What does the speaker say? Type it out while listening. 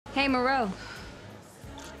Hey, Moreau.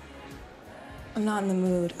 I'm not in the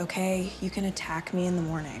mood, okay? You can attack me in the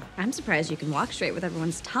morning. I'm surprised you can walk straight with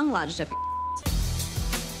everyone's tongue lodged up your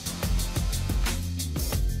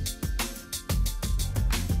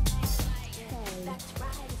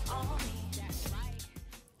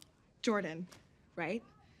Jordan, right?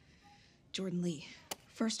 Jordan Lee.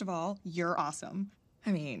 First of all, you're awesome.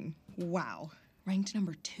 I mean, wow. Ranked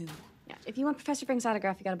number 2. Yeah, if you want Professor Brink's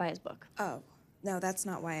autograph, you gotta buy his book. Oh, no, that's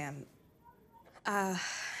not why I'm...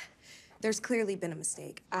 There's clearly been a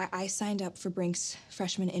mistake. I signed up for Brink's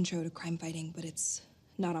freshman intro to crime fighting, but it's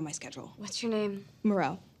not on my schedule. What's your name?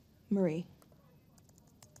 Moreau. Marie.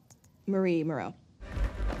 Marie Moreau.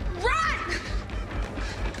 Run!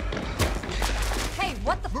 Hey,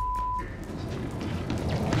 what the f?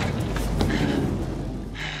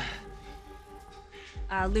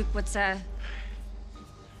 Luke, what's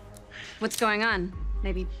going on?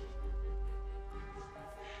 Maybe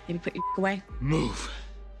put your away? Move.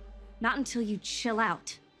 Not until you chill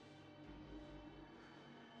out.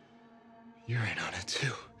 You're in on it,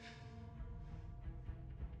 too.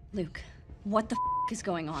 Luke, what the f is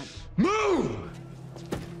going on? Move!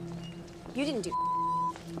 You didn't do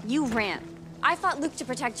You ran. I fought Luke to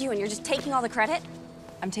protect you, and you're just taking all the credit?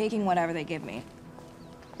 I'm taking whatever they give me.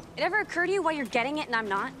 It ever occur to you why you're getting it and I'm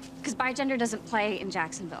not? Because bigender doesn't play in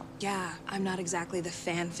Jacksonville. Yeah, I'm not exactly the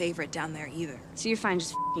fan favorite down there either. So you're fine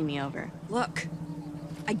just f***ing me over. Look,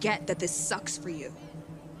 I get that this sucks for you.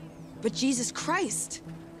 But Jesus Christ,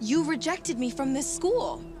 you rejected me from this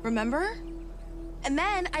school, remember? And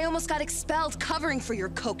then I almost got expelled covering for your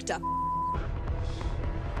coked up.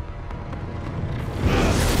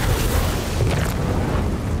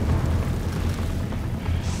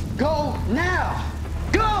 Go now!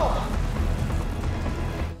 Go!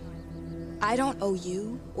 I don't owe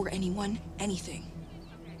you or anyone anything.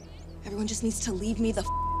 Everyone just needs to leave me the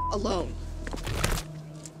alone.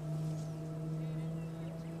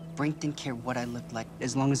 Brink didn't care what I looked like,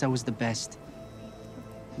 as long as I was the best.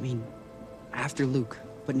 I mean, after Luke.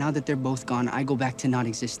 But now that they're both gone, I go back to not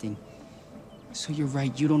existing. So you're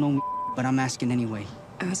right, you don't know me, but I'm asking anyway.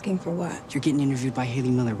 Asking for what? You're getting interviewed by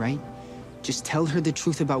Haley Miller, right? Just tell her the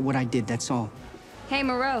truth about what I did, that's all. Hey,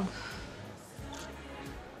 Moreau.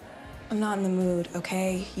 I'm not in the mood,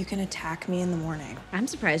 okay? You can attack me in the morning. I'm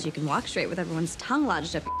surprised you can walk straight with everyone's tongue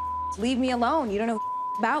lodged up your Leave me alone, you don't know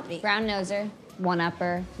about me. Brown noser,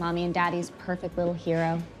 one-upper, mommy and daddy's perfect little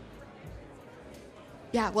hero.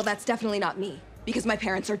 Yeah, well, that's definitely not me, because my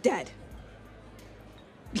parents are dead.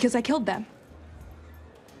 Because I killed them.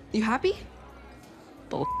 You happy?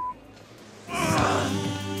 bull.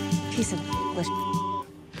 Piece of English. Oh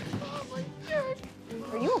my God.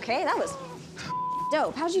 Are you okay? That was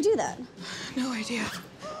dope. How'd you do that? No idea.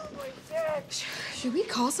 Oh my God. Should we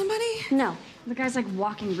call somebody? No. The guy's like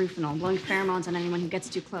walking Rufinol, blowing pheromones on anyone who gets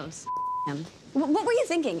too close. Him. What were you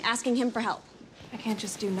thinking, asking him for help? I can't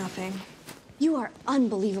just do nothing. You are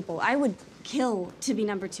unbelievable. I would kill to be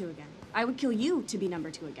number 2 again. I would kill you to be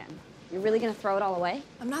number 2 again. You're really gonna throw it all away?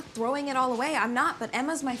 I'm not throwing it all away. I'm not, but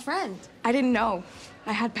Emma's my friend. I didn't know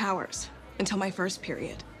I had powers until my first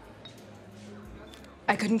period.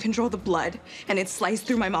 I couldn't control the blood, and it sliced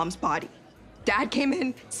through my mom's body. Dad came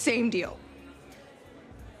in, same deal.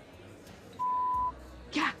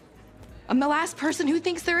 Yeah, I'm the last person who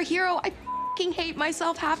thinks they're a hero. I fucking hate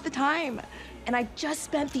myself half the time. And I just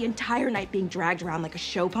spent the entire night being dragged around like a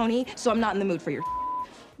show pony, so I'm not in the mood for your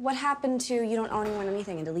What happened to you don't owe anyone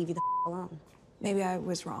anything and to leave you the alone? Maybe I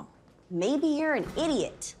was wrong. Maybe you're an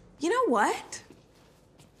idiot. You know what?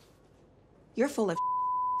 You're full of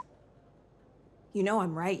You know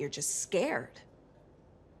I'm right, you're just scared.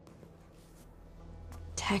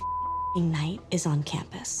 Tech night is on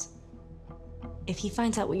campus. If he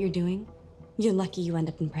finds out what you're doing, you're lucky you end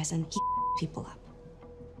up in prison. He people up.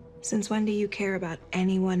 Since when do you care about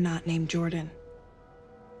anyone not named Jordan?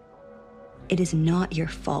 It is not your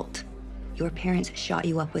fault. Your parents shot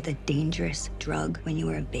you up with a dangerous drug when you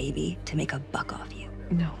were a baby to make a buck off you.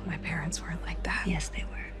 No, my parents weren't like that. Yes, they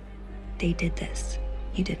were. They did this.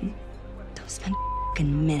 You didn't. Don't spend a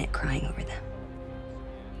fucking minute crying over them.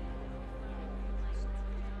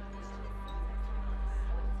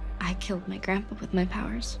 I killed my grandpa with my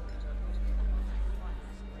powers.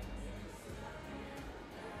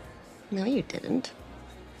 No, you didn't.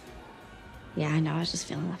 Yeah, I know. I was just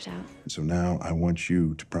feeling left out. So now I want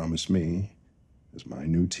you to promise me, as my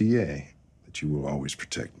new TA, that you will always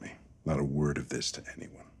protect me. Not a word of this to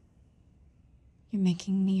anyone. You're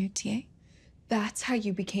making me your TA? That's how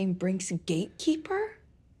you became Brink's gatekeeper?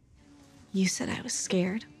 You said I was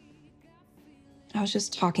scared. I was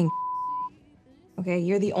just talking. Okay,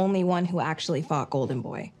 you're the only one who actually fought Golden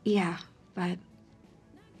Boy. Yeah, but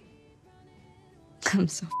I'm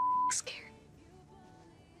so scared.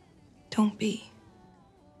 Don't be.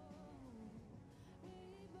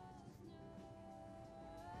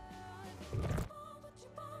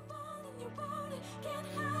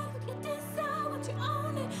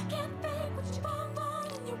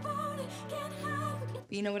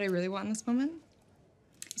 But you know what I really want in this moment?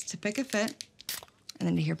 Is to pick a fit and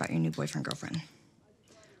then to hear about your new boyfriend, girlfriend.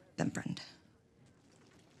 Then friend.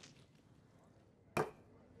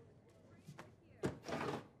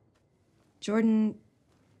 Jordan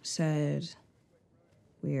said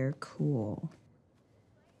we're cool.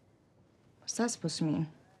 What's that supposed to mean?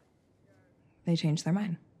 They changed their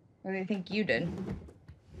mind. Or they think you did.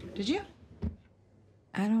 Did you?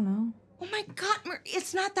 I don't know. Oh my God,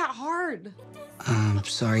 it's not that hard.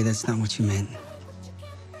 Sorry, that's not what you meant.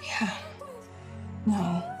 Yeah.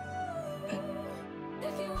 No.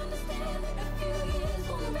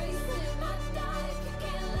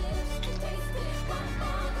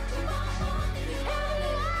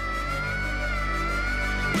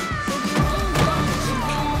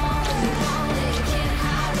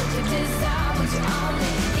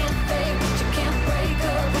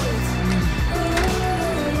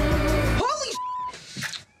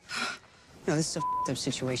 No, this is a f***ed up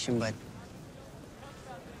situation, but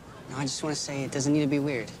no, I just want to say it doesn't need to be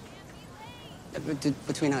weird.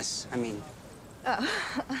 Between us, I mean.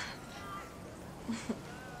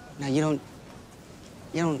 No, you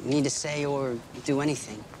don't need to say or do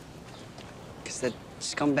anything. Because that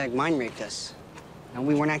scumbag mind raped us. And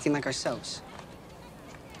we weren't acting like ourselves.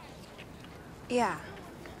 Yeah.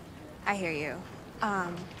 I hear you.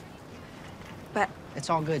 But It's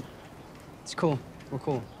all good. It's cool. We're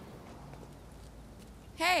cool.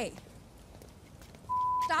 hey.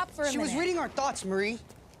 Stop for a minute. She was reading our thoughts, Marie.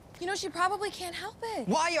 You know, she probably can't help it.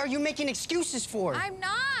 Why are you making excuses for her? I'm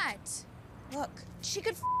not. Look, she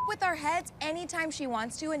could with our heads anytime she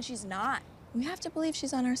wants to, and she's not. We have to believe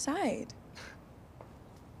she's on our side.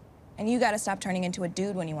 And you gotta stop turning into a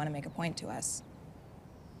dude when you want to make a point to us.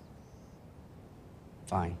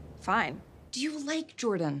 Fine. Fine. Do you like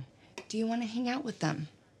Jordan? Do you want to hang out with them?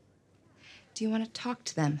 Do you want to talk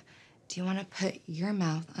to them? Do you want to put your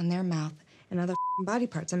mouth on their mouth and other body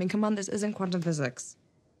parts? I mean, come on, this isn't quantum physics.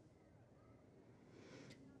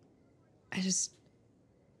 I just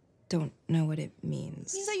don't know what it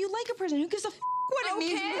means. It means that you like a person. Who gives a what it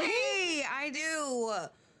means? Okay, I do.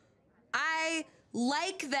 I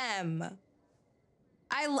like them.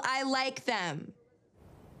 I like them.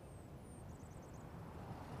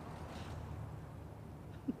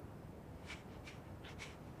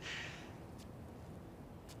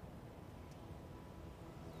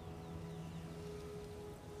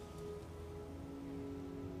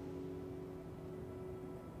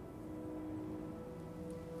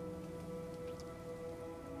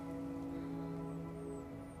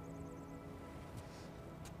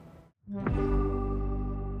 Mm-hmm.